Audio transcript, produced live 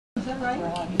Is that right?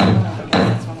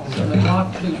 So the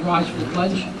clock, please rise for the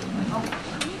pledge.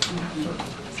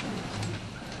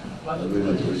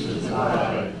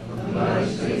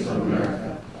 United States of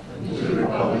America, and to the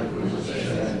republic for which it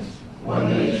stands, one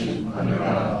nation, under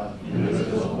God,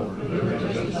 indivisible, with liberty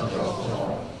and justice for all.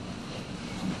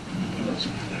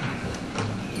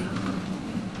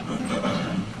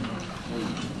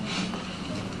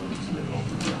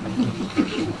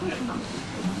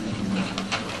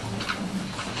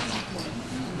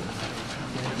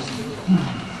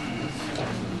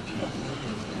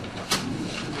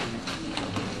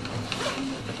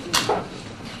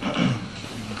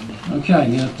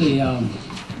 Okay, you have the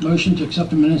motion to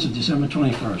accept the minutes of December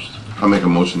 21st. I'll make a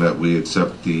motion that we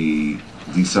accept the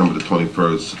December the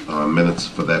 21st minutes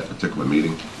for that particular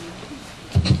meeting.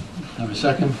 Have a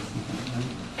second?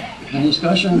 Any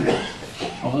discussion?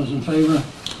 All those in favor?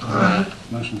 Aye.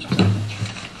 Motion's carried.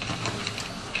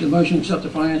 The motion to accept the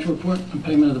financial report and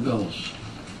payment of the bills.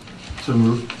 So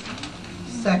moved.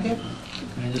 Second.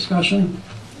 Any discussion?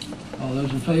 All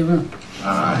those in favor?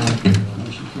 Aye.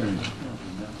 Motion carried.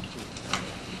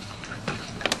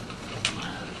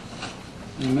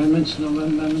 Any amendments? No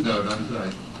amendments? No, none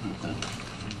tonight.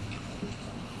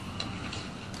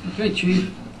 Okay,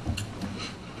 Chief.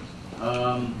 I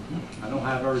don't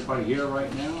have everybody here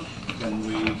right now. Can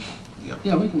we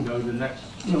Yeah, we can go to the next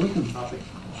Yeah, we can. topic?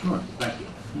 Sure. Thank you.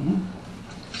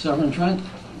 Severin Trent?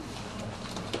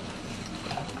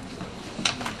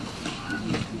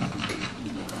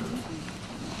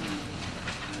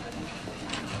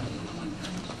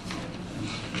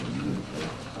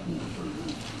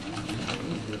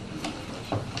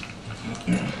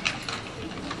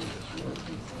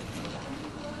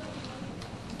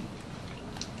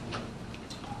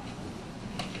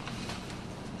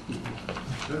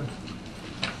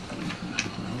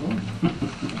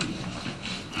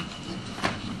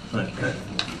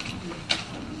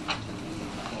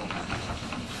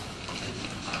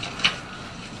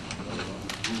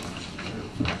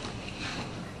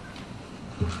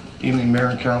 Evening, Mayor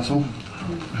and Council.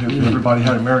 I hope everybody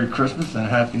had a Merry Christmas and a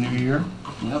Happy New Year.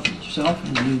 Yep, yourself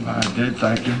and your I did,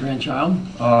 thank you. grandchild?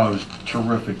 Oh, it was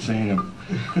terrific seeing him.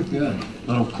 Good,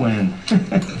 Little Quinn.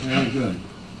 very good.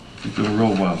 He's doing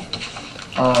real well.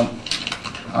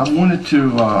 I wanted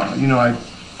to,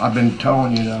 I've been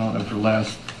telling you now for the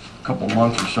last couple of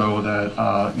months or so that,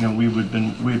 we've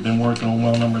been working on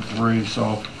well number 3,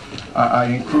 so I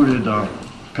included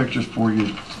pictures for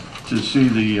you to see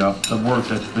the work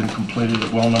that's been completed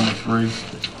at well number 3.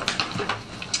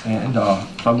 And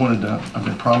I've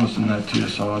been promising that to you,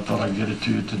 so I thought I'd get it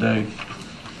to you today.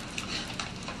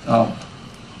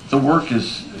 The work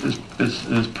is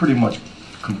pretty much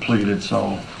completed,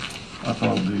 so I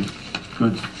thought it'd be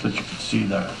good that you could see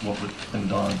that, what was been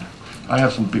done. I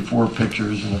have some before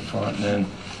pictures in the front and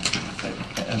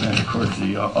then of course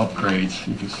the upgrades,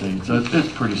 you can see. So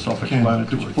it's pretty self-explanatory.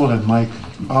 Could you pull that mic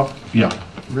up? Yeah.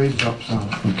 Raise it up some.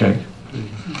 Okay.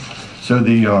 So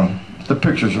the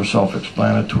pictures are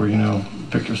self-explanatory,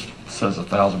 Pictures says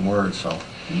 1,000 words, so.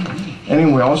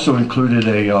 Anyway, I also included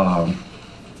a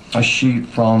sheet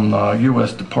from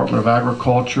U.S. Department of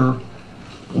Agriculture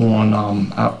on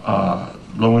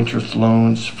low-interest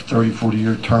loans, 30,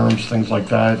 40-year terms, things like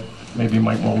that. Maybe you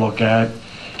might want to look at.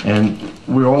 And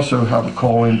we also have a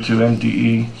call into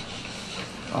MDE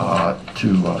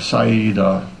to Saeed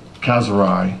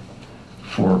Kazarai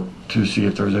to see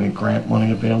if there's any grant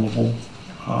money available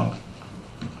that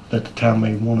the town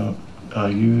may want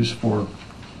to use for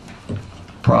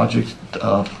projects,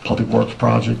 public works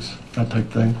projects, that type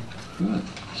thing. Good.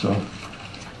 So,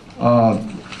 I'd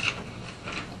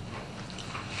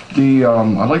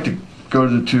like to go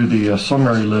to the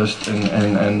summary list,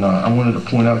 and I wanted to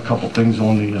point out a couple things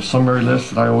on the summary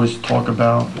list that I always talk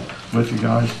about with you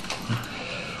guys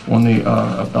on the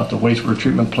about the wastewater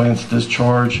treatment plant's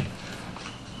discharge.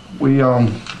 We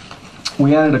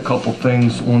added a couple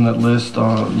things on that list.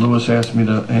 Lewis asked me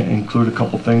to include a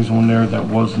couple things on there that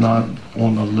was not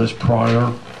on the list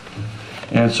prior.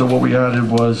 And so what we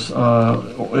added was,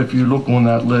 if you look on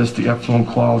that list, the effluent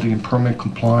quality and permit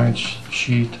compliance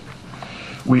sheet,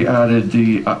 we added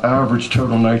the average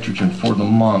total nitrogen for the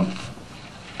month.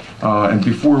 And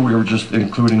before we were just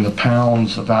including the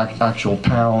pounds of actual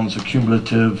pounds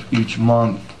accumulative each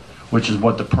month, which is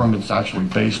what the permit's actually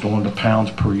based on, the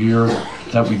pounds per year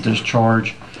that we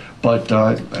discharge. But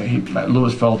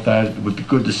Lewis felt that it would be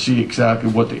good to see exactly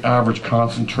what the average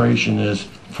concentration is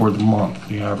for the month,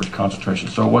 the average concentration.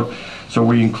 So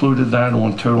we included that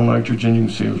on total nitrogen. You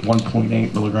can see it was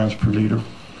 1.8 milligrams per liter.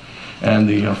 And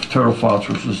the total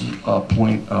phosphorus was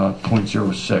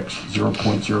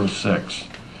 0.06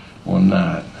 on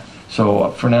that.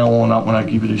 So for now on, when I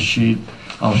give you this sheet,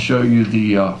 I'll show you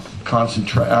the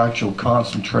actual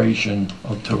concentration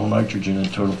of total nitrogen and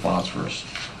total phosphorus.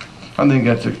 I think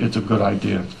it's a good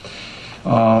idea.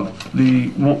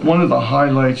 One of the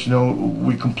highlights,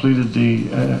 we completed the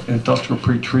industrial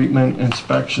pretreatment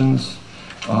inspections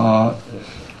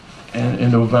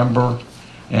in November,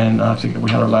 and I think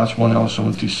we had our last one also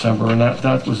in December, and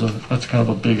that's kind of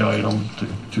a big item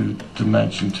to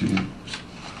mention to you.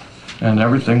 And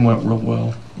everything went real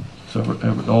well. So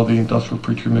all the industrial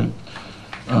pretreatment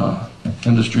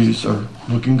industries are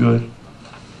looking good.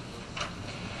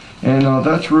 And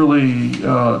that's really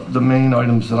the main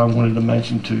items that I wanted to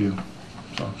mention to you.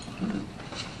 So.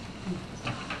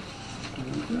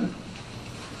 Very good.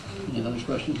 Any other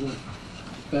questions?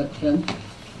 Ken?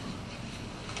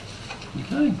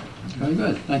 Okay, very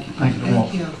good. Thank you. Thank you.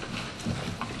 Thank you.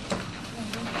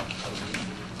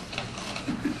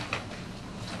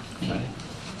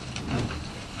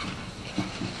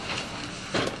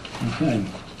 Okay.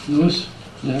 Louis,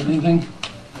 do you have anything?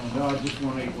 No, I just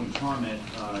want to make one comment.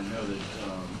 I know that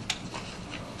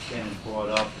Ken had brought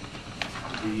up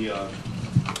the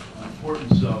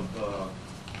importance of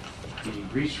the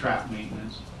grease trap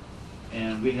maintenance,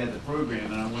 and we had the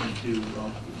program, and I wanted to,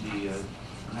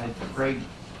 I had Craig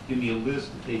give me a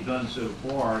list that they've done so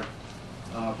far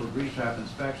for grease trap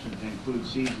inspections. They include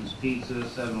Seasons Pizza,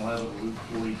 7-Eleven, Route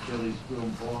 40, Chili's Grill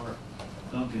and Bar,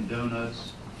 Dunkin'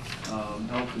 Donuts,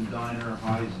 Elkton Diner,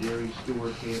 High's Dairy Store,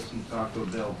 KFC, Taco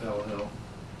Bell, Bell Hill,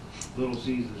 Little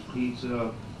Caesars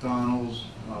Pizza, McDonald's,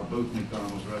 both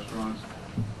McDonald's restaurants,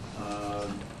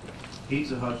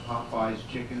 Pizza Hut, Popeyes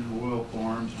Chicken, Royal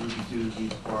Farms, Ruby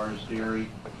Tuesdays, Bars Dairy,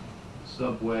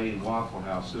 Subway, and Waffle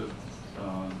House. So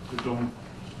they're doing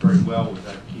very well with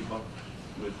that to keep up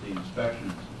with the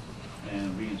inspections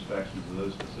and re-inspections of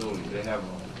those facilities. They have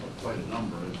quite a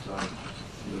number, as I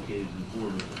indicated to the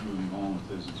board, that are moving on with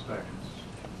those inspections.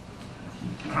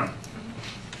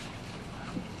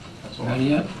 That's all. Ready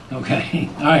yet? Okay.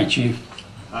 All right, Chief.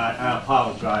 I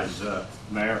apologize,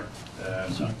 Mayor.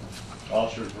 Sorry.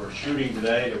 Officers were shooting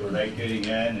today, they were late getting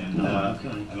in, and Okay.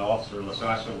 and Officer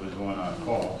Lasasa was on a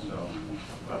call, so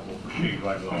we'll proceed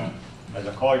right along. As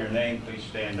I call your name, please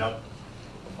stand up.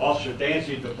 Officer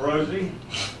Dancy DeBrosi,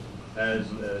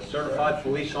 as a certified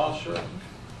police officer,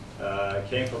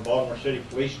 came from Baltimore City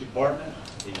Police Department.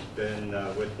 He's been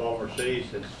with Baltimore City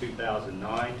since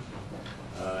 2009.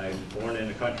 He was born in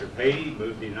the country of Haiti,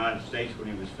 moved to the United States when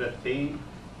he was 15.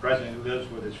 Presently lives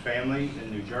with his family in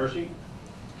New Jersey.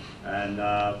 And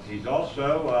he's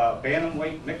also a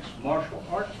bantamweight mixed martial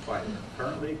arts fighter,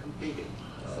 currently competing.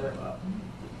 So,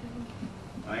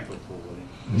 ankle pull with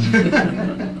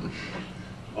him.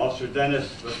 Officer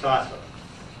Dennis Lasasa,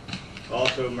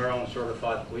 also a Maryland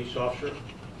certified police officer,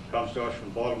 comes to us from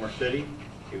Baltimore City.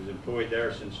 He was employed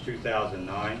there since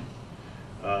 2009.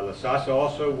 Lasasa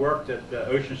also worked at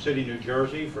Ocean City, New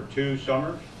Jersey for 2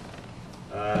 summers.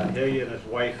 He and his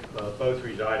wife both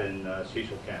reside in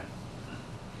Cecil County.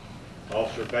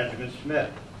 Officer Benjamin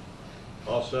Smith,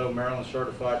 also Maryland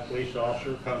certified police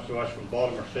officer, comes to us from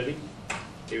Baltimore City.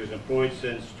 He was employed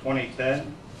since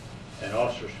 2010, and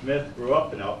Officer Smith grew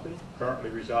up in Elkton, currently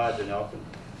resides in Elkton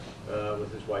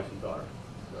with his wife and daughter.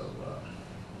 So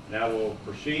now we'll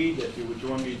proceed. If you would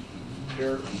join me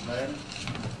here, Mayor.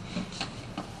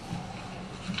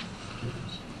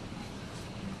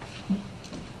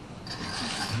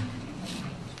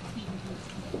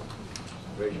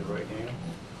 Raise your right hand.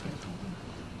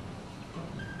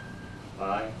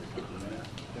 I, repeat the name.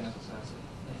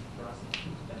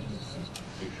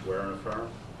 Do swear and affirm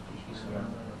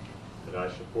that I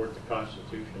support the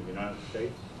Constitution of the United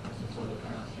States,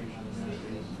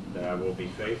 that I will be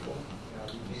faithful,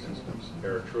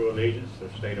 bear true allegiance to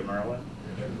the state of Maryland,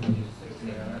 and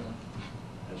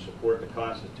support the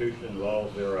Constitution and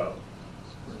laws thereof,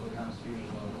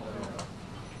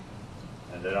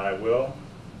 and that I will,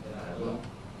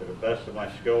 to the best of my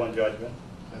skill and judgment,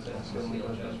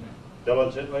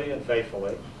 diligently and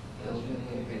faithfully,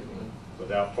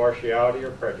 without partiality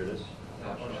or prejudice,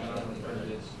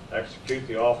 execute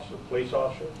the office of police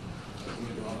officer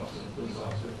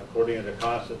according to the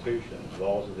Constitution and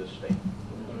laws of this state.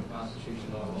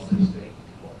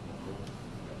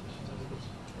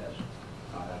 Yes.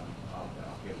 I'll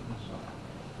give him a sign.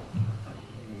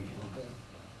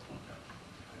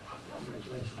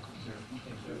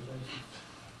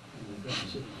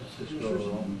 Just go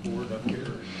on board up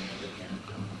here.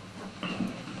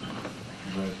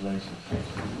 Congratulations.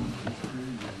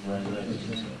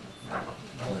 Congratulations.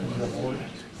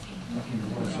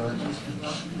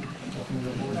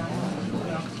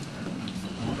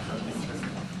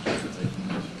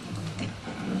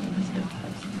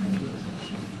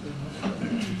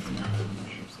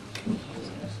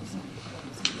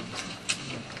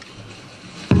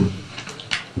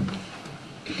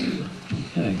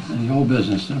 old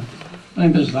business.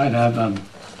 Any business I'd have,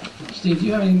 Steve, do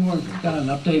you have any more, got an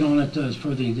update on it as for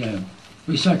the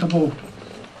recyclable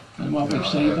and what we've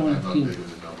saved on it? I'll Can you- update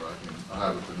the number. I'll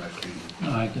have it for next meeting.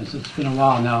 All right, because it's been a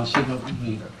while now, see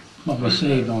what we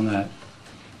saved on that.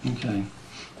 Okay.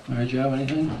 Mary Jo,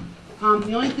 anything?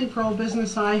 The only thing for old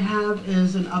business I have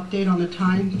is an update on the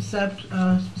time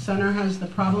center. Has the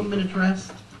problem been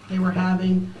addressed they were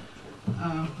having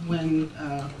when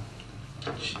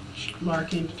Laura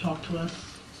came to talk to us?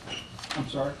 I'm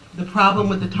sorry? The problem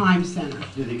with the time center,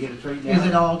 Did they get it straightened out? is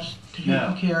it all taken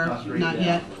No, care not of? straightened Not out.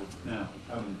 yet? No,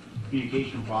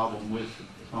 communication problem with the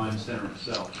time center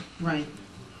itself, Right,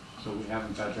 so we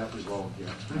haven't got that resolved yet.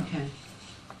 okay.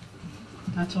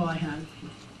 That's all I had.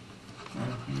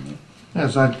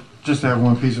 Yes, I just have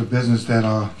one piece of business that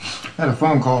had a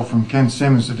phone call from Ken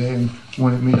Simmons today and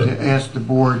wanted me to ask the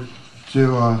board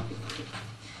to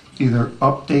either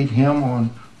update him on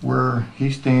where he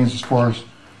stands as far as,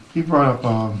 he brought up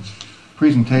a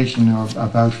presentation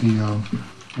about the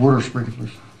water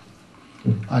sprinklers.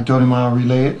 I told him I'll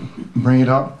relay it, bring it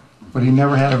up, but he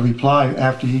never had a reply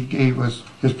after he gave us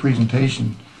his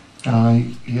presentation.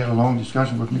 He had a long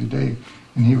discussion with me today,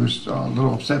 and he was a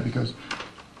little upset because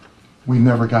we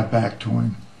never got back to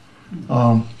him.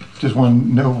 Just want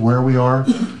to know where we are,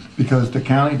 because the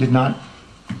county did not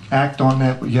act on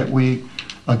that, but yet we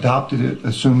adopted it,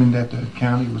 assuming that the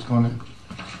county was going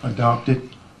to adopt it.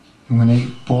 And when they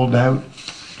pulled out,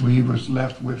 we was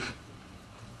left with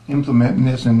implementing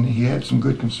this, and he had some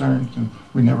good concerns, and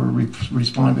we never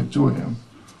responded to him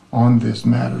on this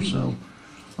matter. So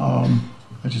I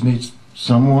just need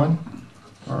someone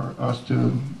or us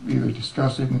to either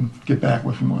discuss it and get back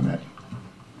with him on that.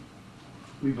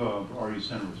 We've already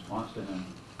sent a response to him,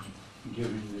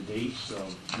 giving the dates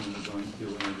of when we're going to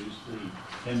introduce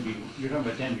the Tenby, you're talking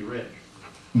about Tenby Ridge.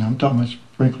 No, I'm talking about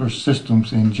sprinkler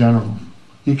systems in general.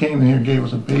 He came in here and gave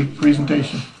us a big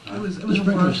presentation. It was a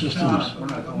sprinkler workshop. systems. We're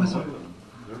not It going was a- over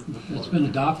them. It's been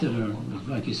adopted, or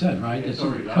like you said, right? It's It's in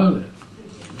already the code.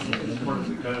 It's part of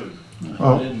the code.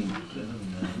 Well,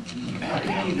 I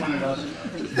think he wanted us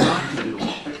not to do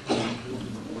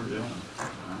what we're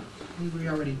doing. We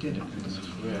already did it.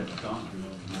 Yeah, it's done.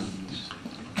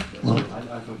 Well- I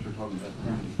thought you were talking about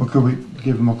Tenby. well, could we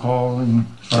give him a call, and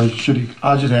or should he?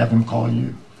 I'll just have him call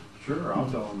you. Sure, I'll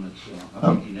tell him it's, I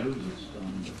think he knows it's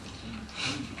done.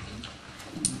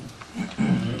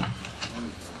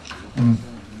 And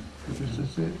is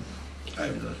this it?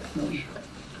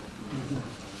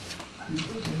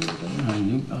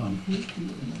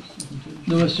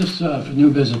 No, it's just for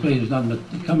new business, please. There's nothing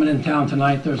but coming in town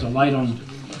tonight. There's a light on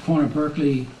the corner of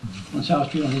Berkeley on South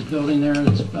Street on his building there.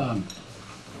 It's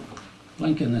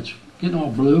blinking. It's getting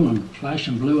all blue and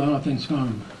flashing blue. I don't think it's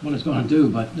going what it's going to do,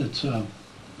 but it's Is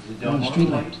it on the street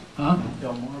Delmarva lamps. light? Huh?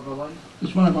 Delmarva light?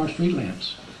 It's one of our street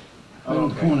lamps. Right on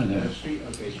the okay. corner there. Street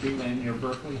lamp near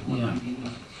Berkeley? Yeah.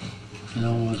 I don't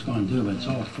know what it's going to do, but it's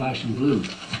all flashing blue.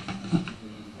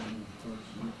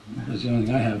 That's the only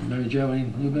thing I have. Mary Jo, any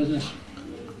new business?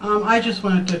 I just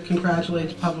wanted to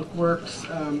congratulate Public Works,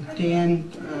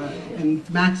 Dan and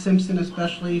Max Simpson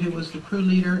especially, who was the crew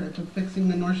leader at fixing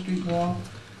the North Street wall.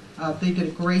 They did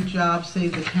a great job,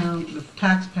 saved the town, the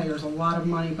taxpayers a lot of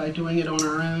money by doing it on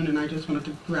our own, and I just wanted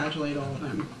to congratulate all of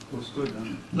them. Looks good, doesn't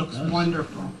it? Looks It does.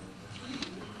 wonderful.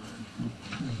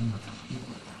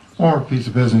 One more piece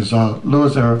of business.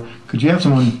 Louis, could you have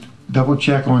someone double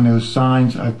check on those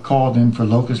signs? I called in for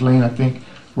Locust Lane, I think,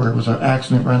 where it was an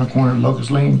accident around the corner of Locust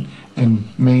Lane in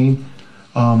Maine.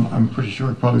 I'm pretty sure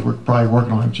we're probably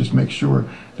working on it. Just make sure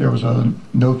there was a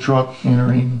no truck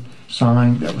entering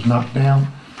sign that was knocked down.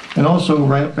 And also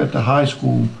right up at the high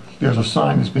school, there's a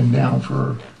sign that's been down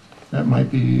for, that might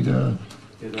be the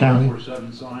The county.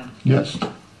 147 sign, Yes.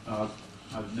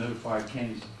 I've notified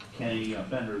Kenny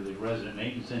Bender, the resident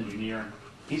maintenance engineer.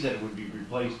 He said it would be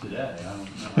replaced today. I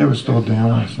don't know. It was still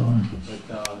down, I saw it.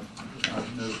 But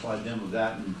I've notified them of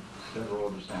that and several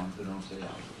other signs that don't say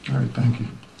that. All right, thank you.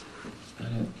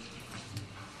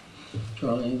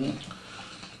 Charlie, anything?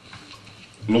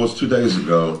 Louis, 2 days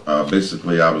ago,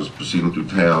 basically I was proceeding through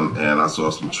town and I saw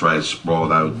some trash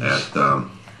sprawled out at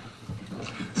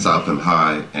South and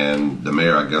High, and the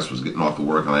mayor, I guess, was getting off of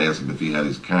work, and I asked him if he had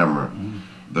his camera.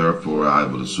 Therefore, I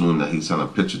would assume that he sent a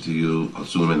picture to you,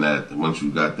 assuming that once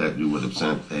you got that, you would have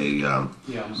sent a Yeah,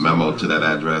 I'm memo sorry. to that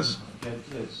address.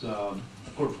 It's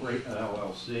Corporate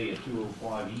LLC at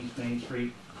 205 East Main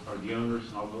Street are the owners,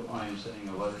 and I am sending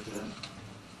a letter to them.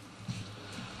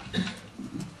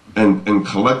 And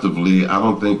collectively, I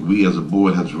don't think we as a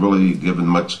board has really given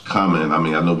much comment. I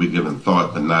mean, I know we've given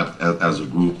thought, but not as a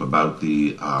group about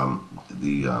the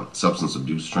substance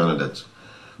abuse trend that's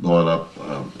going up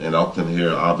in Elkton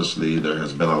here. Obviously, there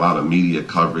has been a lot of media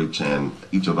coverage, and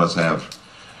each of us have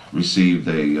received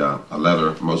a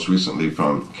letter most recently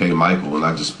from Kay Michael, and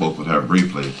I just spoke with her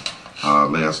briefly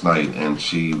last night, and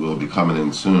she will be coming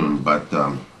in soon, but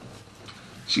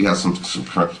she has some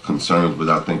concerns which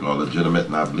I think are legitimate,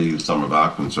 and I believe some of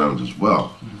our concerns as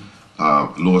well.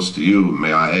 Louis, to you,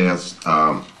 may I ask,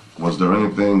 was there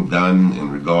anything done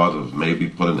in regard of maybe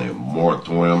putting a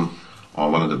moratorium on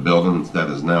one of the buildings that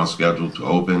is now scheduled to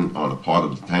open on a part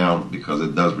of the town, because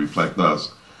it does reflect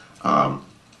us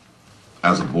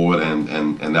as a board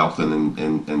and Elkton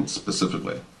in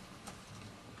specifically?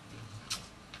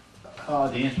 To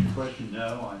answer your question,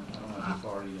 no, I don't have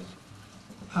authority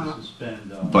to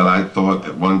suspend. But I thought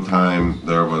at one time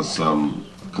there was some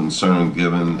concern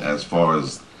given as far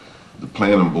as the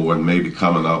planning board maybe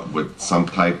coming up with some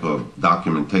type of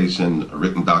documentation,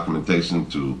 written documentation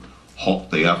to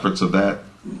halt the efforts of that.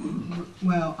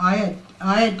 Well, I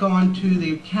had gone to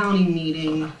the county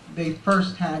meeting they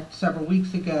first had several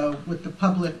weeks ago with the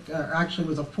public, actually it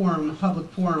was a forum, the public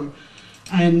forum,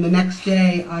 and the next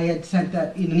day I had sent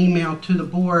that in an email to the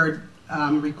board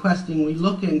requesting we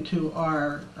look into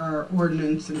our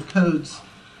ordinance and codes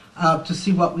to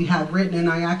see what we had written, and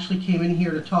I actually came in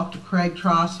here to talk to Craig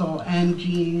Trossel and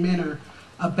Jean Minner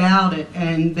about it,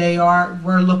 and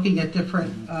we're looking at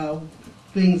different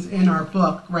things in our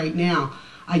book right now.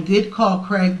 I did call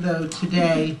Craig though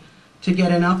today to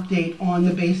get an update on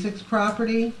the Basics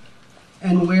property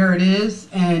and where it is,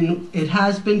 and it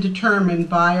has been determined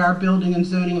by our building and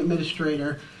zoning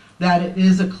administrator that it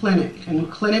is a clinic,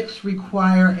 and clinics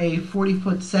require a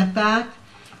 40-foot setback,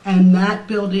 and that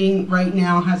building right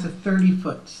now has a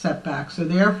 30-foot setback, so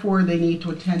therefore they need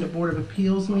to attend a Board of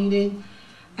Appeals meeting,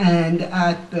 and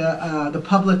at the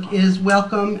public is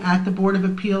welcome at the Board of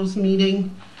Appeals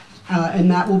meeting,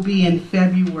 and that will be in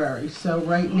February. So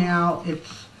right now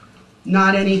it's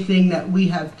not anything that we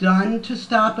have done to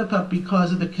stop it, but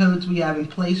because of the codes we have in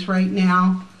place right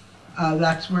now,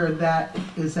 that's where that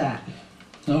is at.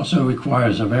 It also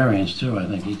requires a variance too, I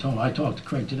think. I talked to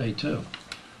Craig today too.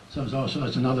 So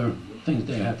it's another thing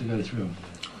they have to go through.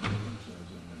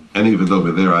 And even though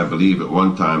we're there, I believe at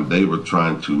one time they were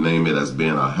trying to name it as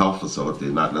being a health facility,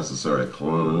 not necessarily a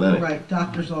clinic. Right,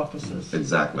 doctor's offices.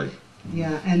 Exactly.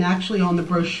 Yeah, and actually on the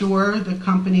brochure, the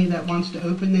company that wants to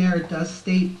open there, it does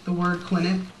state the word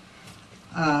clinic.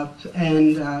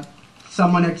 And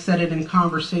someone had said it in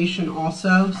conversation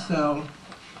also, so.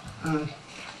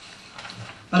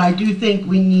 But I do think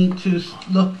we need to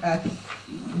look at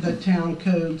the town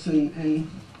codes and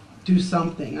do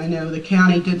something. I know the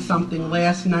county did something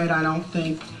last night, I don't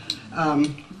think.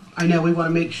 I know we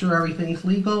want to make sure everything's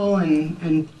legal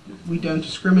and we don't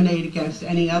discriminate against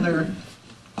any other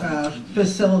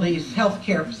facilities,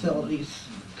 healthcare facilities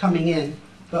coming in,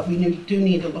 but we do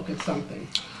need to look at something.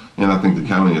 And I think the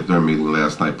county at their meeting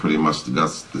last night pretty much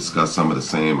discussed some of the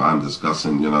same. I'm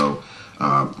discussing,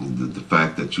 the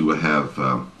fact that you would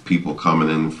have people coming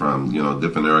in from,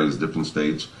 different areas, different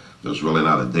states. There's really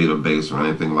not a database or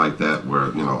anything like that where,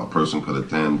 a person could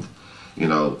attend,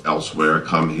 elsewhere,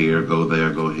 come here, go there,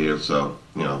 go here. So,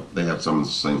 they have some of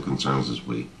the same concerns as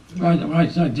we. Right.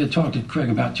 I did talk to Craig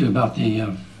about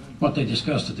the what they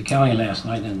discussed at the county last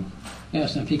night, and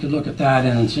asked him if he could look at that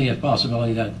and see if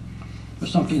possibility that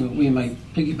there's something that we might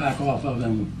piggyback off of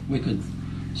and we could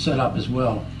set up as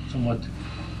well, somewhat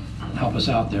help us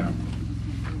out there.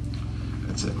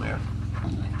 That's it, Mayor.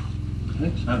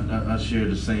 I share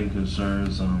the same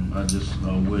concerns. I just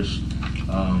wish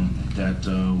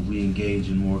that we engage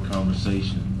in more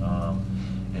conversation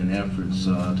and efforts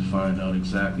to find out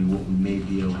exactly what we may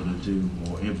be able to do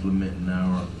or implement in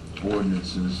our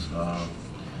ordinances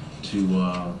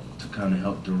to kind of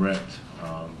help direct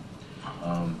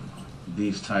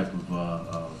these type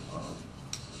of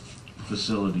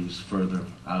facilities further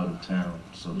out of town,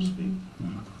 so to speak.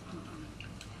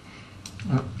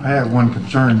 I have one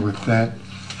concern with that,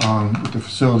 with the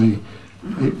facility.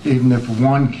 Even if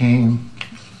one came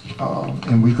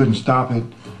and we couldn't stop it,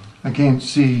 I can't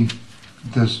see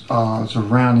this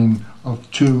surrounding of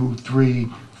 2, 3,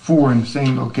 4 in the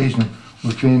same location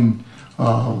within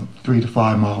 3 to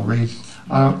 5 mile radius.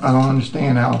 I don't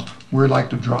understand how we're like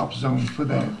the drop zone for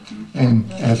that.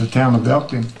 And as a town of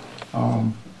Elkton,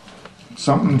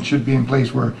 something should be in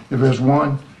place where if there's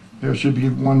one, there should be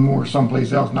one more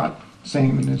someplace else, not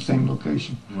same in the same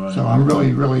location. Right. So I'm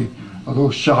really a little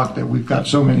shocked that we've got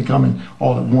so many coming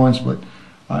all at once, but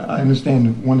I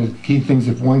understand one of the key things,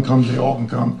 if one comes, they all can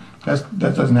come.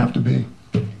 That doesn't have to be.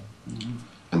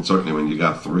 And certainly when you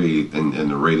got 3 in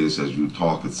the radius as you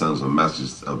talk, it sends a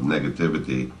message of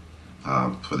negativity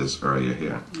for this area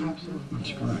here. Absolutely.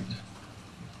 That's correct.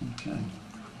 Okay.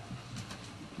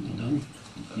 You done?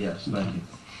 Yes, thank you.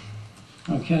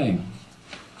 Okay.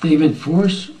 David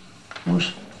Force? I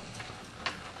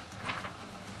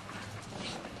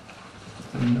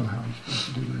didn't know how he's supposed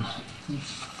to do this.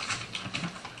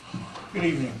 Good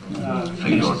evening. How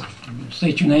you doing?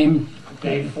 State your name.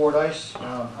 Dave Fordyce.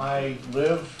 I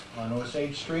live on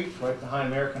Osage Street, right behind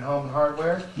American Home and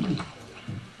Hardware. You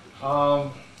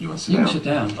want to You can sit sit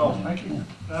down? down. Oh, thank you.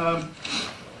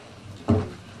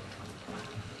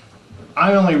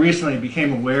 I only recently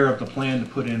became aware of the plan to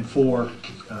put in 4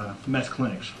 meth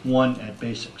clinics, 1 at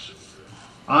Basics.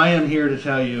 I am here to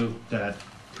tell you that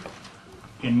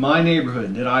in my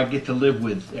neighborhood that I get to live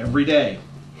with every day,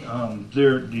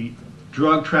 the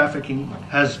drug trafficking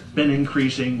has been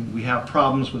increasing. We have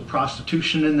problems with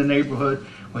prostitution in the neighborhood.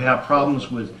 We have problems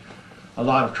with a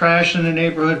lot of trash in the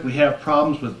neighborhood. We have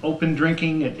problems with open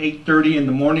drinking at 8:30 in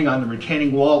the morning on the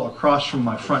retaining wall across from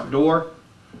my front door.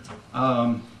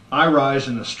 I rise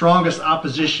in the strongest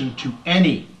opposition to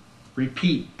any,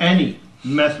 repeat, any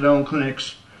methadone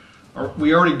clinics.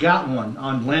 We already got one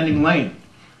on Landing Lane.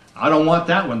 I don't want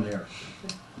that one there.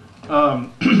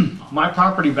 My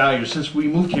property values since we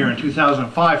moved here in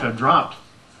 2005 have dropped,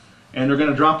 and they're going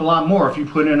to drop a lot more if you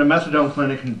put in a methadone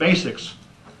clinic in Basics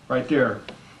right there.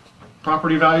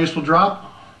 Property values will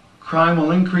drop, crime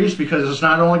will increase because it's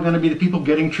not only going to be the people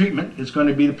getting treatment, it's going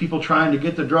to be the people trying to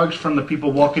get the drugs from the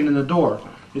people walking in the door.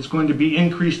 It's going to be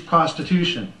increased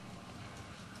prostitution.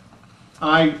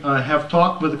 I have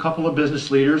talked with a couple of business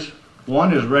leaders.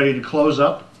 One is ready to close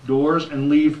up doors and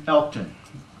leave Elkton.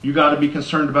 You got to be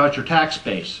concerned about your tax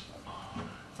base.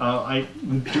 I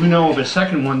do know of a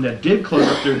second one that did close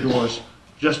up their doors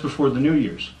just before the New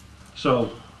Year's.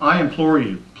 So I implore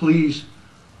you, please,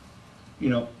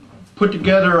 put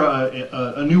together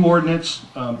a new ordinance.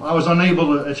 I was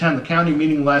unable to attend the county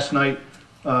meeting last night,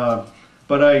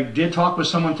 but I did talk with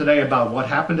someone today about what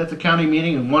happened at the county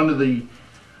meeting, and one of the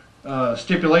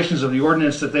stipulations of the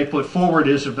ordinance that they put forward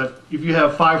is that if you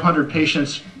have 500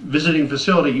 patients visiting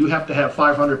facility, you have to have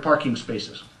 500 parking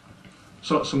spaces.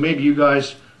 So maybe you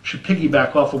guys should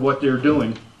piggyback off of what they're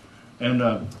doing.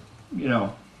 And,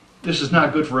 this is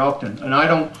not good for Elkton.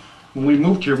 And when we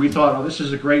moved here, we thought, oh, this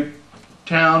is a great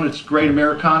town. It's great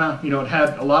Americana. It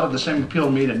had a lot of the same appeal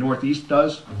to me that Northeast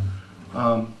does.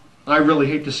 I really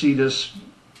hate to see this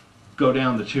go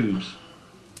down the tubes.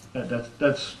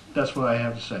 That's what I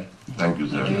have to say. Thank you,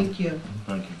 sir. Thank you.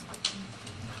 Thank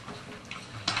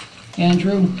you.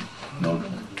 Andrew?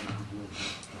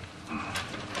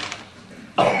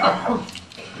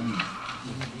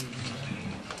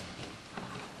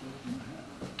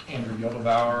 Andrew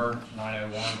Yodelbauer,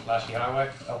 901 Lassie Highway,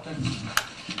 Elkton.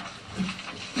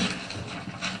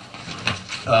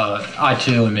 I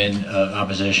too am in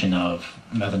opposition of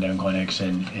methadone clinics,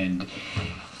 and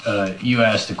you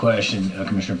asked the question,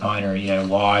 Commissioner Piner,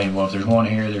 why? Well, if there's one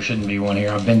here, there shouldn't be one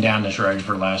here. I've been down this road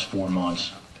for the last 4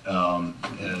 months of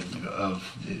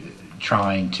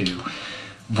trying to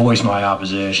voice my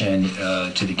opposition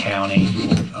to the county.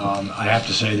 I have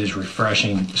to say, it's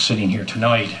refreshing sitting here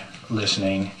tonight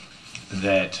listening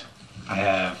that I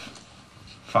have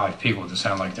 5 people that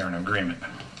sound like they're in agreement.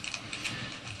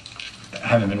 I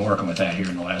haven't been working with that here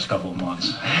in the last couple of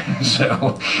months.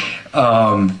 So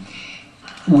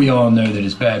we all know that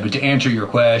it's bad. But to answer your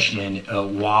question,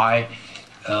 why?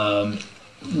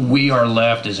 We are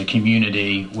left as a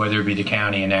community, whether it be the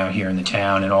county and now here in the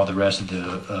town and all the rest of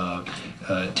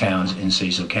the towns in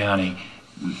Cecil County,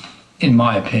 in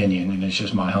my opinion, and it's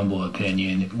just my humble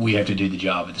opinion, we have to do the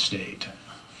job of the state.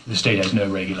 The state has no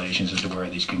regulations as to where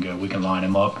these can go. We can line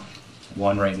them up,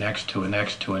 one right next to a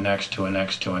next to a next to a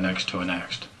next to a next to a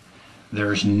next.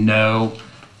 There's no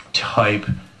type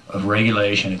of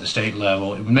regulation at the state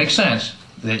level. It would make sense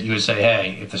that you would say,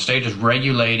 hey, if the state is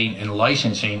regulating and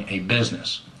licensing a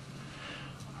business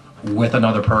with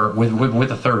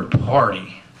with a third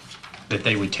party, that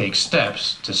they would take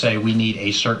steps to say we need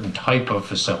a certain type of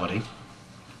facility,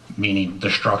 meaning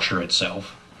the structure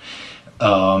itself,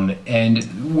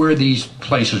 and where these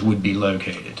places would be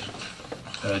located.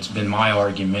 It's been my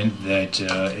argument that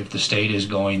if the state is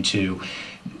going to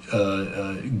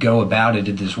go about it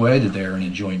in this way, that they're in a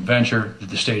joint venture, that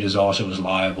the state is also as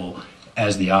liable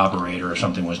as the operator if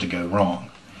something was to go wrong.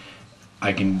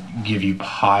 I can give you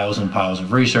piles and piles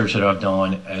of research that I've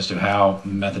done as to how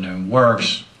methadone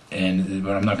works, but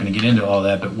I'm not going to get into all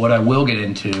that. But what I will get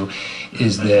into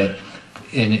is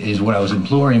what I was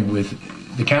imploring with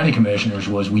the county commissioners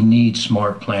was we need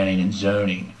smart planning and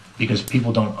zoning, because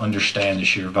people don't understand the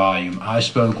sheer volume. I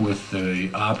spoke with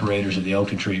the operators of the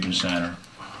Elkton Treatment Center,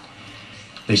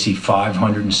 They see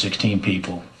 516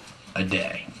 people a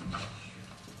day,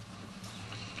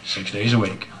 6 days a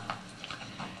week.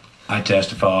 I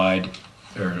testified,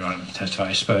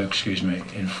 I spoke, excuse me,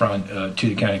 in front to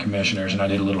the county commissioners, and I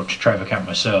did a little traffic count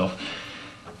myself.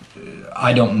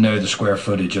 I don't know the square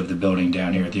footage of the building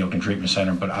down here at the Elkton Treatment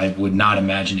Center, but I would not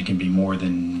imagine it can be more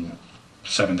than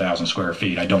 7,000 square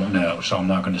feet. I don't know, so I'm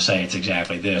not going to say it's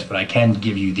exactly this, but I can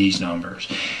give you these numbers.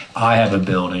 I have a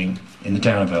building in the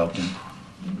town of Elkton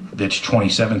that's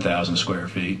 27,000 square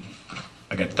feet.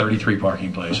 I got 33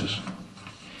 parking places.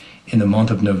 In the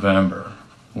month of November,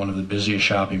 one of the busiest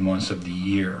shopping months of the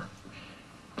year,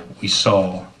 we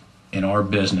saw in our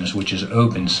business, which is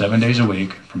open 7 days a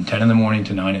week from 10 in the morning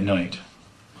to 9 at night.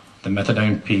 The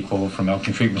methadone people from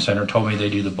Elkton Treatment Center told me they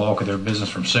do the bulk of their business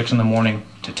from 6 in the morning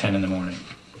to 10 in the morning.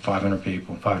 500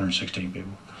 people, 516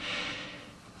 people.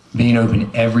 Being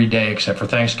open every day except for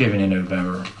Thanksgiving in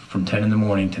November, from 10 in the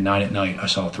morning to 9 at night, I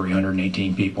saw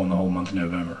 318 people in the whole month of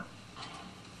November.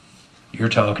 You're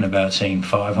talking about seeing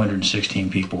 516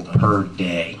 people per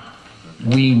day.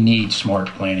 We need smart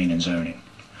planning and zoning,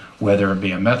 whether it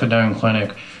be a methadone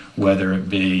clinic, whether it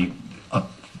be a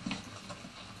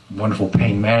wonderful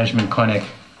pain management clinic.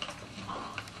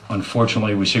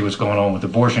 Unfortunately, we see what's going on with the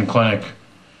abortion clinic.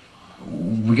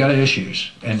 We got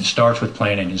issues, and it starts with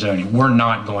planning and zoning. We're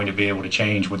not going to be able to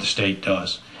change what the state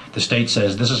does. The state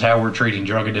says this is how we're treating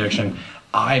drug addiction.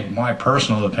 My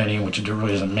personal opinion, which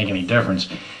really doesn't make any difference,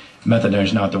 methadone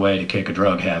is not the way to kick a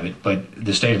drug habit, but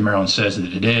the state of Maryland says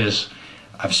that it is.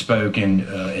 I've spoken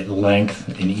at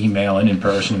length in email and in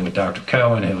person with Dr.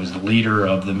 Cohen, who is the leader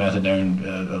of the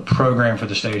methadone program for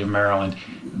the state of Maryland.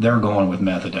 They're going with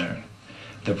methadone.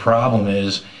 The problem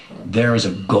is there is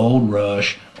a gold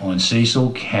rush on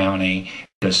Cecil County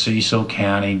because Cecil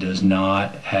County does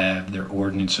not have their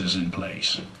ordinances in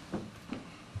place.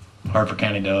 Hartford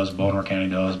County does, Baltimore County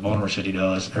does, Baltimore City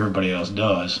does, everybody else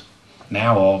does.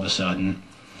 Now all of a sudden,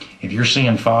 if you're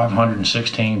seeing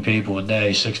 516 people a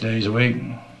day, 6 days a week,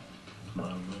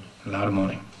 a lot of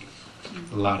money.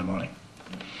 A lot of money.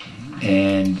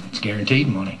 And it's guaranteed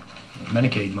money,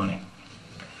 Medicaid money.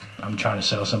 I'm trying to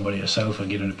sell somebody a sofa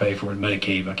and get them to pay for it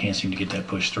Medicaid, but I can't seem to get that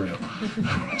pushed through.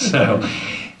 So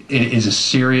it is a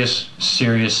serious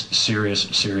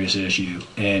issue.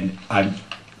 And I'm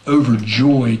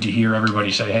overjoyed to hear everybody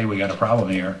say, hey, we got a problem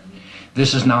here.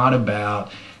 This is not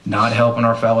about not helping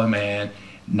our fellow man,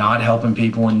 not helping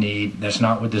people in need. That's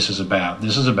not what this is about.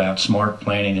 This is about smart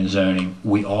planning and zoning.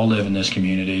 We all live in this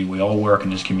community. We all work in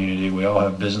this community. We all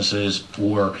have businesses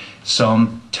or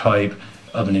some type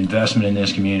of an investment in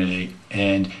this community,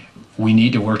 and we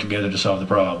need to work together to solve the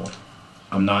problem.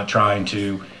 I'm not trying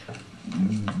to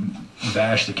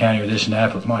bash the county or this and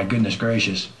that, but my goodness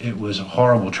gracious, it was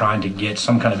horrible trying to get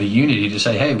some kind of a unity to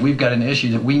say, hey, we've got an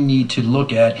issue that we need to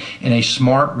look at in a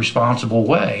smart, responsible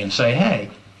way and say, hey,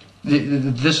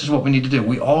 this is what we need to do.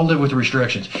 We all live with the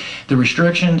restrictions. The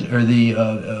restrictions, or the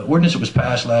ordinance that was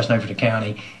passed last night for the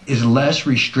county, is less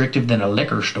restrictive than a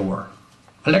liquor store.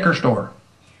 A liquor store.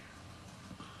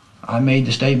 I made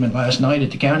the statement last night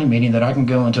at the county meeting that I can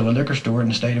go into a liquor store in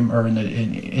the state of, or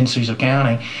in Cecil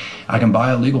County. I can buy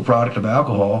a legal product of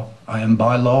alcohol. I am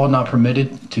by law not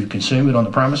permitted to consume it on the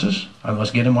premises. I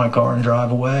must get in my car and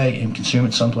drive away and consume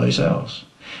it someplace else.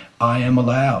 I am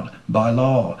allowed by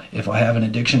law, if I have an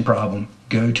addiction problem,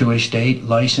 go to a state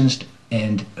licensed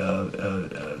and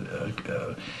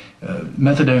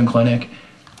methadone clinic.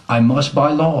 I must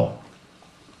by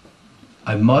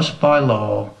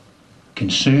law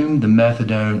consume the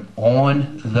methadone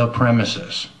on the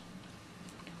premises,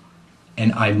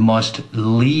 and I must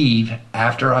leave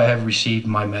after I have received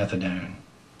my methadone.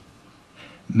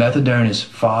 Methadone is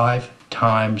 5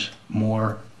 times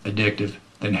more addictive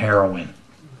than heroin.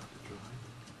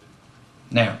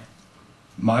 Now,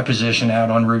 my position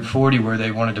out on Route 40 where they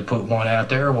wanted to put one out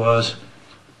there was,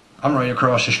 I'm right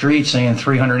across the street seeing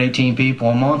 318 people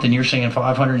a month, and you're seeing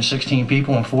 516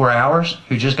 people in 4 hours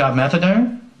who just got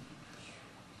methadone?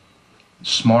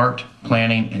 Smart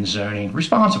planning and zoning,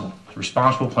 responsible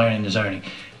planning and zoning.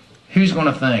 Who's going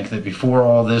to think that before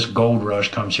all this gold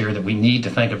rush comes here that we need to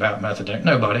think about methadone?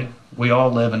 Nobody. We all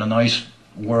live in a nice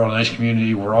world, a nice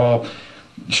community. We're all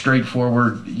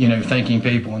straightforward, thinking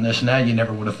people and this and that. You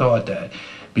never would have thought that.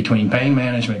 Between pain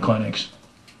management clinics,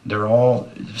 they're all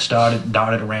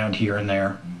dotted around here and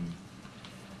there.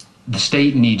 The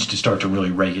state needs to start to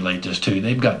really regulate this too.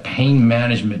 They've got pain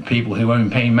management people who own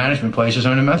pain management places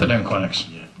owning methadone clinics.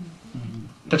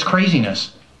 That's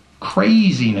craziness.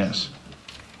 Craziness.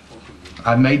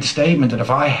 I've made the statement that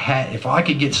if I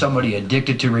could get somebody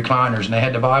addicted to recliners and they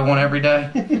had to buy one every day,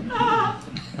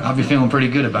 I'll be feeling pretty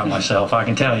good about myself, I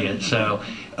can tell you. So,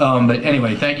 but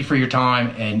anyway, thank you for your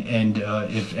time, and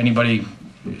if anybody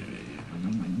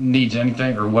needs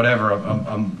anything or whatever,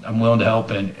 I'm willing to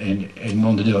help and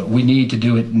willing to do it. We need to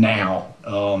do it now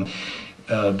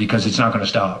because it's not going to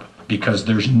stop. Because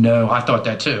there's no, I thought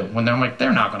that too. When they're like,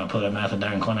 they're not going to put a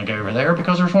methadone clinic over there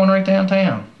because there's one right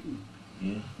downtown.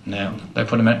 Yeah. No, they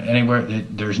put them anywhere.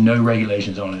 There's no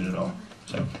regulations on it at all.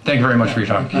 So, thank you very much for your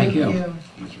time. Thank you.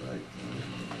 He's right.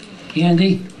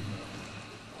 Candy?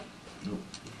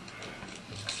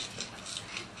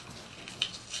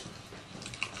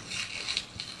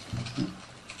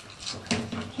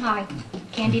 Hi,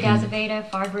 Candy D'Azevedo,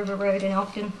 5 River Road in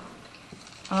Elkton.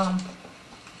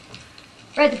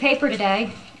 Read the paper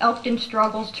today. Elkton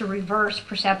struggles to reverse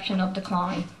perception of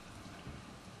decline.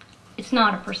 It's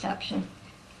not a perception.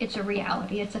 It's a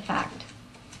reality. It's a fact.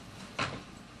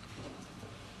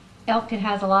 Elkton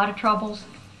has a lot of troubles.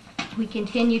 We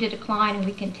continue to decline and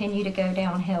we continue to go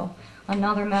downhill.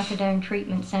 Another methadone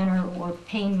treatment center or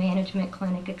pain management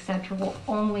clinic, etc., will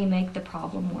only make the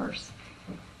problem worse.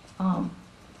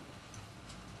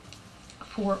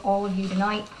 For all of you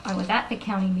tonight, I was at the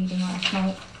county meeting last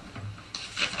night,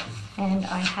 and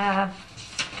I have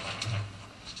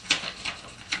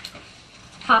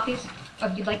copies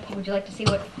of, would you like to see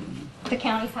what the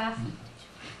county passed?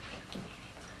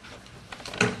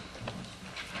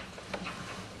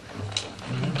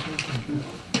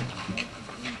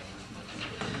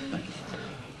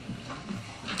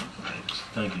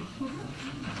 Thank you.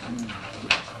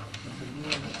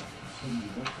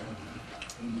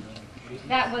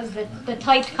 That was the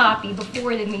typed copy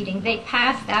before the meeting. They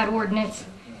passed that ordinance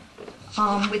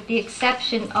with the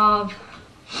exception of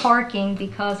parking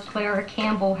because Clara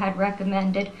Campbell had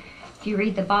recommended, if you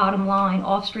read the bottom line,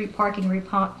 off-street parking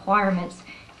requirements,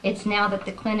 it's now that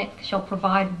the clinic shall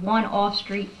provide one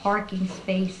off-street parking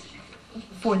space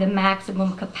for the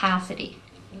maximum capacity.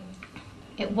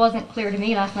 It wasn't clear to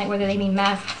me last night whether they mean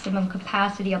maximum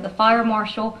capacity of the fire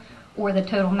marshal or the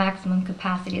total maximum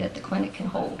capacity that the clinic can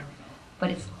hold. But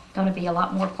it's going to be a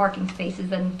lot more parking spaces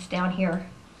than it's down here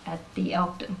at the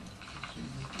Elkton.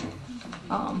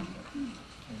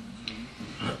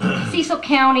 Cecil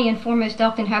County and foremost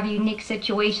Elkton have a unique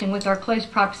situation with our close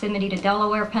proximity to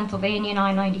Delaware, Pennsylvania, and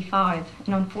I-95.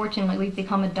 And unfortunately, we've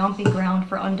become a dumping ground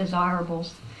for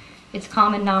undesirables. It's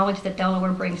common knowledge that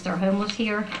Delaware brings their homeless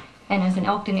here. And as an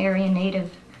Elkton area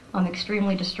native, I'm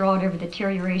extremely distraught over the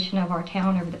deterioration of our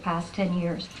town over the past 10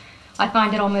 years. I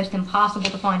find it almost impossible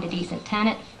to find a decent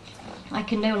tenant. I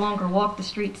can no longer walk the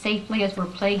streets safely as we're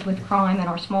plagued with crime and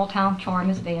our small town charm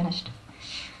has vanished.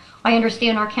 I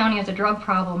understand our county has a drug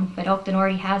problem, but Elkton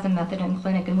already has a methadone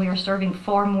clinic and we are serving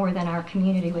far more than our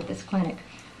community with this clinic.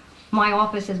 My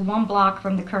office is 1 block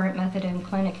from the current methadone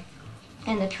clinic,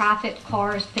 and the traffic,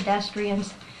 cars,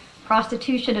 pedestrians,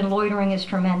 prostitution, and loitering is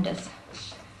tremendous.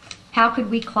 How could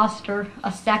we cluster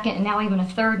a second and now even a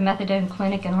third methadone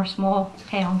clinic in our small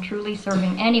town, truly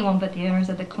serving anyone but the owners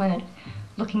of the clinic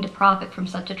looking to profit from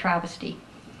such a travesty?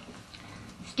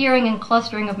 Steering and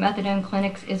clustering of methadone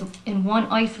clinics is in one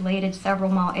isolated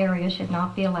several-mile area should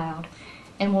not be allowed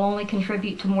and will only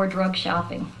contribute to more drug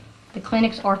shopping. The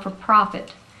clinics are for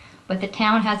profit, but the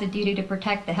town has a duty to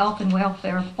protect the health and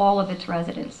welfare of all of its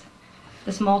residents.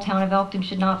 The small town of Elkton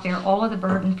should not bear all of the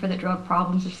burden for the drug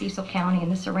problems of Cecil County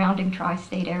and the surrounding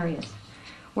tri-state areas.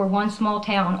 We're one small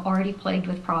town already plagued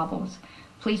with problems.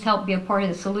 Please help be a part of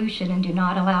the solution and do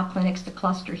not allow clinics to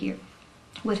cluster here.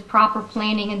 With proper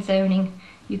planning and zoning,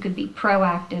 you could be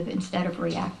proactive instead of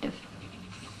reactive.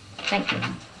 Thank you.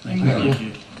 Thank you. Thank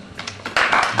you.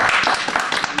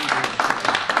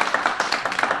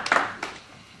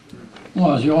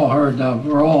 Well, as you all heard,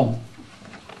 we're all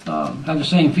have the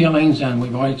same feelings, and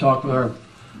we've already talked with our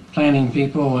planning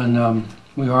people, and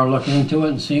we are looking into it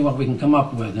and see what we can come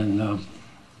up with, and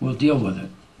we'll deal with it.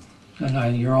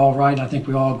 And you're all right. I think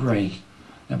we all agree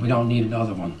that we don't need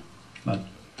another one, but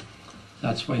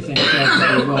that's the way things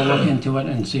go. We will look into it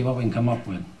and see what we can come up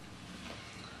with.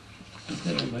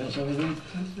 Okay, anybody else have anything?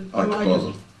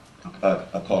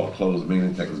 I call a closed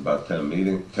meeting, take us about 10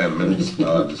 minutes,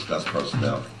 discuss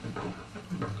personnel.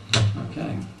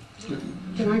 Okay.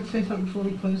 Can I say something before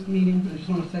we close the meeting? I just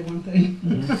want to say one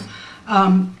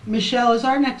thing. Michelle, is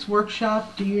our next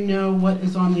workshop, do you know what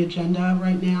is on the agenda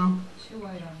right now? 2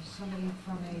 items, somebody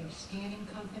from a scanning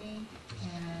company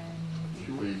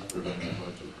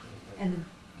and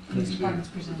the police department's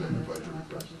presenting the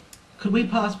budget. Could we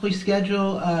possibly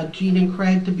schedule Gene and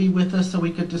Craig to be with us so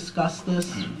we could discuss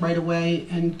this right away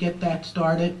and get that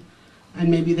started? And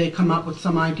maybe they come up with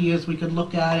some ideas we could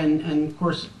look at, and of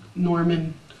course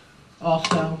Norman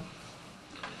also.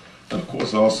 Of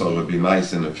course, also, it'd be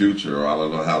nice in the future, or I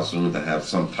don't know how soon, to have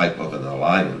some type of an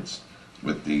alliance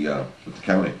with the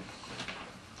county,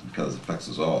 because it affects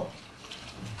us all.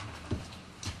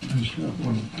 I just want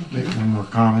to make one more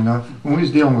comment. When we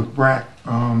was dealing with BRAC,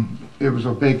 it was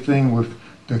a big thing with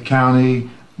the county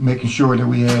making sure that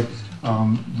we had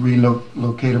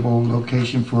relocatable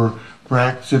location for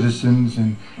BRAC citizens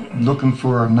and looking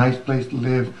for a nice place to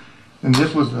live. And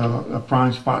this was a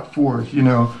prime spot for us. You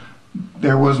know,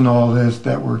 there wasn't all this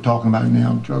that we're talking about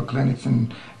now, drug clinics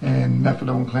and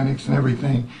methadone clinics and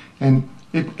everything. And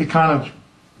it kind of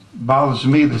bothers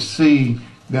me to see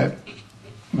that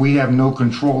we have no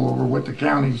control over what the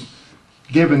county's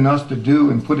given us to do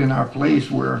and put in our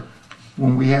place, where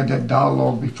when we had that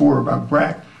dialogue before about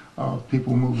BRAC,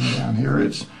 people moving down here,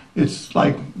 it's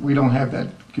like we don't have that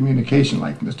communication,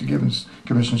 like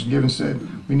Commissioner Givens said.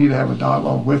 We need to have a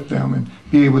dialogue with them and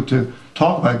be able to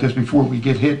talk about this before we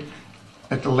get hit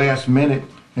at the last minute,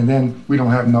 and then we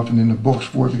don't have nothing in the books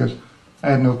for it, because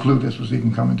I had no clue this was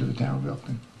even coming to the town of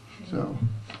Elkton. So,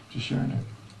 just sharing that.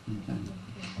 Okay.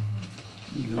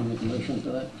 You gonna make a motion to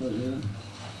that?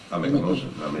 I make a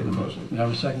motion. I made the motion. You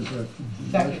have a second for it?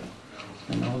 Second.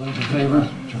 And all those in favor?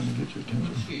 Trying to get your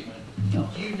attention. No.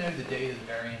 Do you know the date of the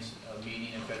variance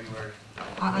meeting in February?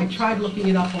 I tried looking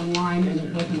it up online and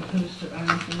it wasn't posted, I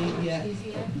don't believe yet.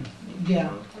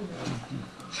 Yeah.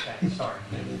 Okay, sorry.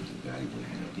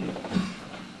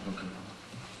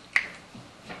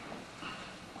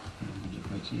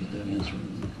 If she get that answer,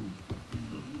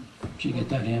 she get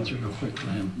that answer real quick for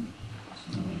him.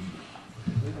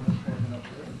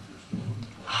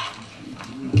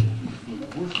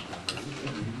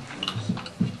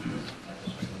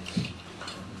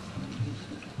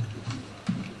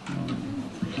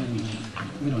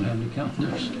 We don't have any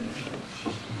calendars.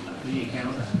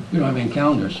 We don't have any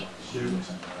calendars.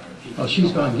 Well,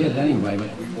 she's going to get it anyway, but.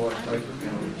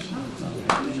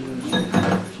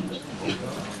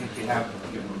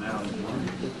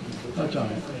 That's all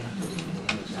right.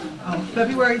 Oh,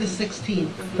 February the 16th.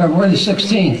 February the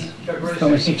 16th. February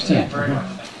 16th.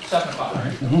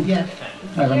 Yes.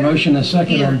 I have a motion and a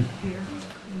second Here.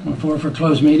 on the floor for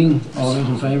closed meeting. All those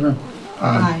in favor?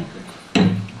 Aye.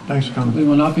 Thanks for coming. We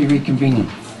will not be reconvening.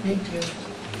 Thank you.